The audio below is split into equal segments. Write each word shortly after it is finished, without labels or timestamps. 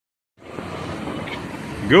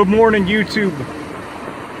Good morning, YouTube.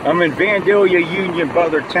 I'm in Vandalia, Union,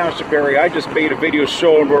 Butler Township area. I just made a video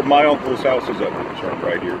showing where my uncle's house is up. Turn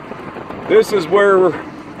right here. This is where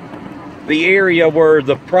the area where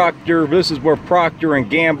this is where Procter and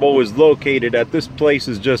Gamble is located at. This place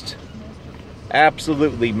is just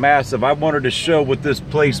absolutely massive. I wanted to show what this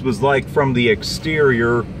place was like from the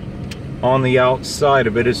exterior. On the outside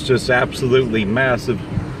of it, it's just absolutely massive.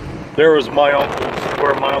 There was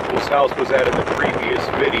where my uncle's house was at in the previous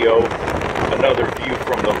video. Another view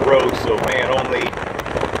from the road. So man,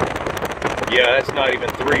 yeah, that's not even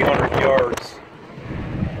 300 yards.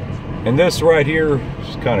 And this right here,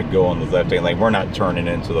 just kind of go on the left-hand lane. We're not turning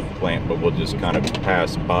into the plant, but we'll just kind of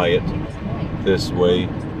pass by it this way.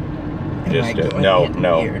 No.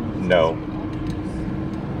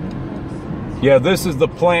 Yeah, this is the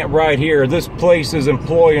plant right here. This place is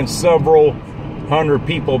employing several hundred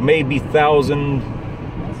people, maybe 1,000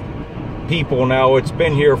 people now. It's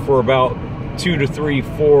been here for about 2 to 3,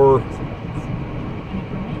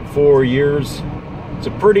 4 years. It's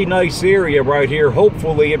a pretty nice area right here.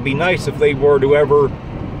 Hopefully it'd be nice if they were to ever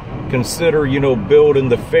consider, you know, building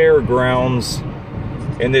the fairgrounds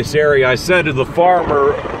in this area. I said to the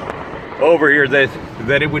farmer over here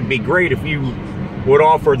that it would be great if you would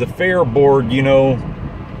offer the fair board, you know,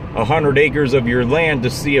 100 acres of your land to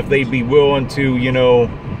see if they'd be willing to, you know,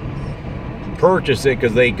 purchase it,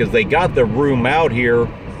 because they got the room out here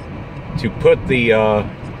to put the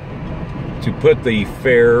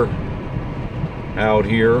fair out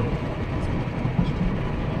here.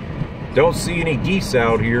 Don't see any geese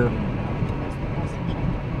out here.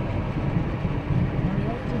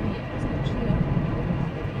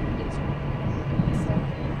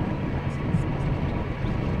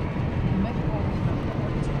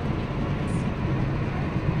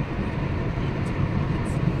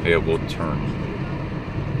 Yeah, we'll turn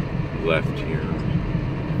left here.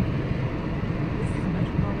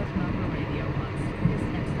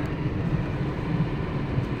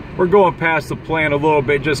 We're going past the plant a little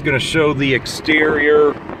bit, just going to show the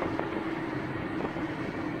exterior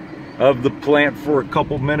of the plant for a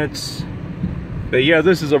couple minutes. But yeah,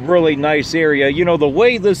 this is a really nice area. You know, the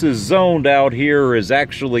way this is zoned out here is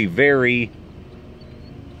actually very,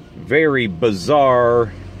 very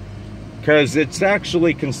bizarre, because it's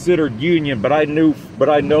actually considered Union, but I know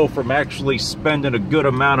from actually spending a good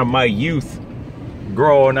amount of my youth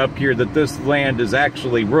growing up here that this land is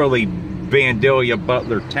actually really Vandalia,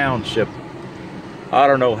 Butler Township. I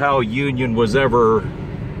don't know how Union was ever,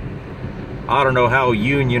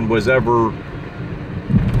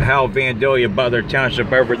 how Vandalia, Butler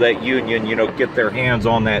Township ever that Union, you know, get their hands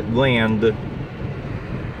on that land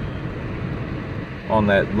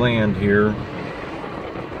here.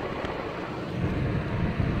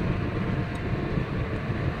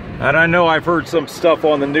 And I know I've heard some stuff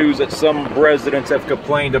on the news that some residents have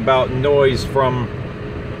complained about noise from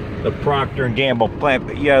the Procter and Gamble plant.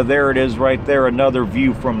 But yeah, there it is right there. Another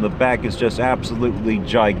view from the back is just absolutely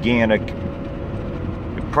gigantic.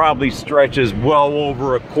 It probably stretches well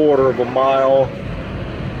over 1/4 mile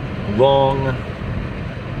long.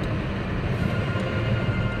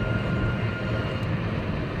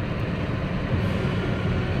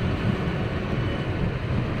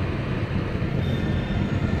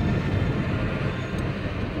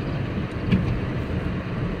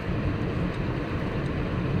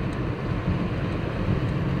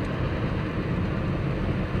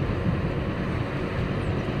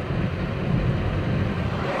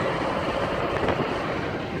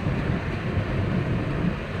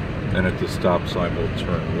 And at the stop sign, we'll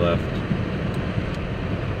turn left.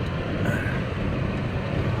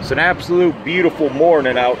 It's an absolute beautiful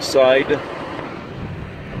morning outside.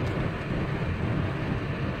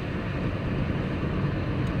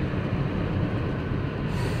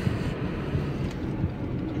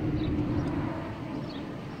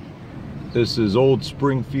 This is Old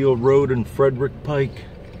Springfield Road and Frederick Pike.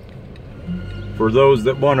 For those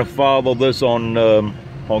that want to follow this on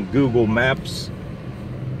Google Maps.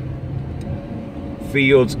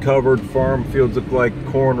 Fields covered, farm fields look like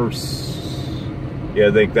corners. Yeah,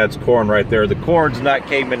 I think that's corn right there. The corn's not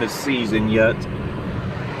came into season yet.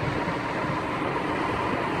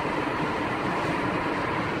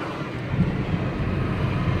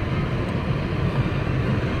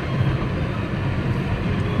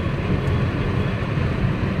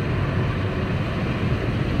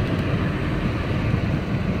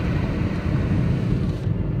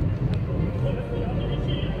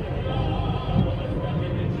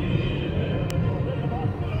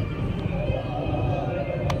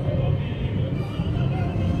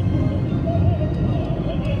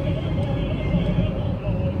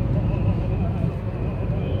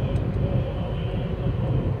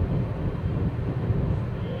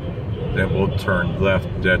 Then we'll turn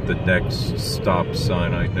left at the next stop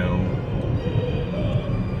sign, I know.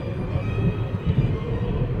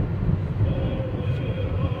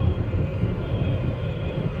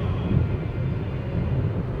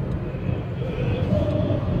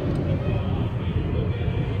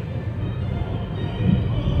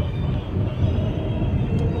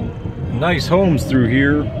 Nice homes through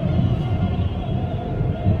here.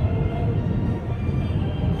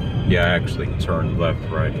 Yeah, I actually turned left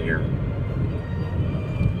right here.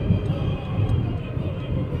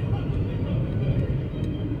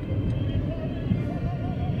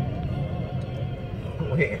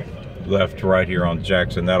 Where? Left right here on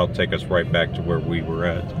Jackson. That'll take us right back to where we were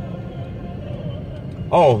at.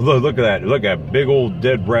 Oh, look at that. Look at that big old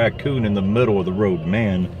dead raccoon in the middle of the road.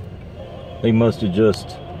 Man, they must have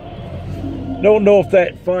just... Don't know if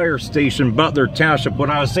that fire station, Butler Township,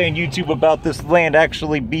 when I was saying YouTube about this land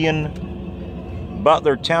actually being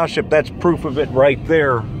Butler Township, that's proof of it right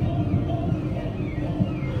there.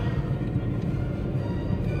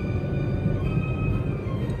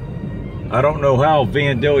 I don't know how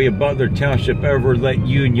Vandalia, Butler Township ever let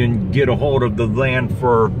Union get a hold of the land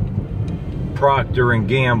for Procter and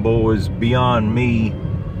Gamble is beyond me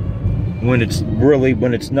when it's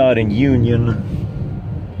not in Union.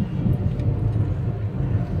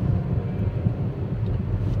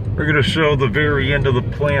 We're gonna show the very end of the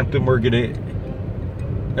plant, and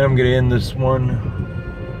I'm gonna end this one.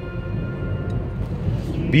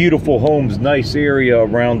 Beautiful homes, nice area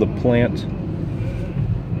around the plant.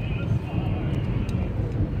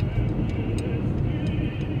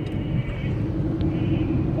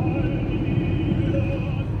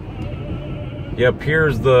 Yep,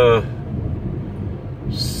 here's the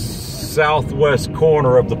southwest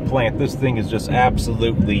corner of the plant. This thing is just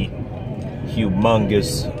absolutely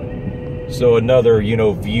humongous. So another,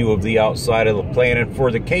 view of the outside of the plant. And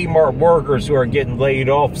for the Kmart workers who are getting laid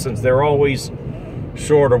off, since they're always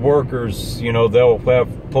short of workers, they'll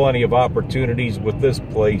have plenty of opportunities with this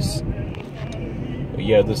place. But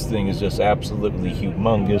yeah, this thing is just absolutely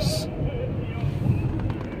humongous.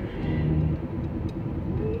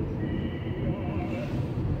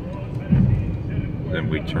 Then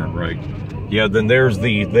we turn right. Yeah, then there's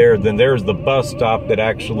the bus stop that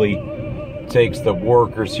actually takes the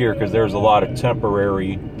workers here, because there's a lot of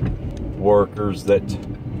temporary workers that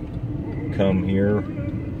come here.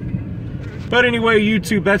 But anyway,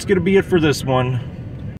 YouTube, that's going to be it for this one.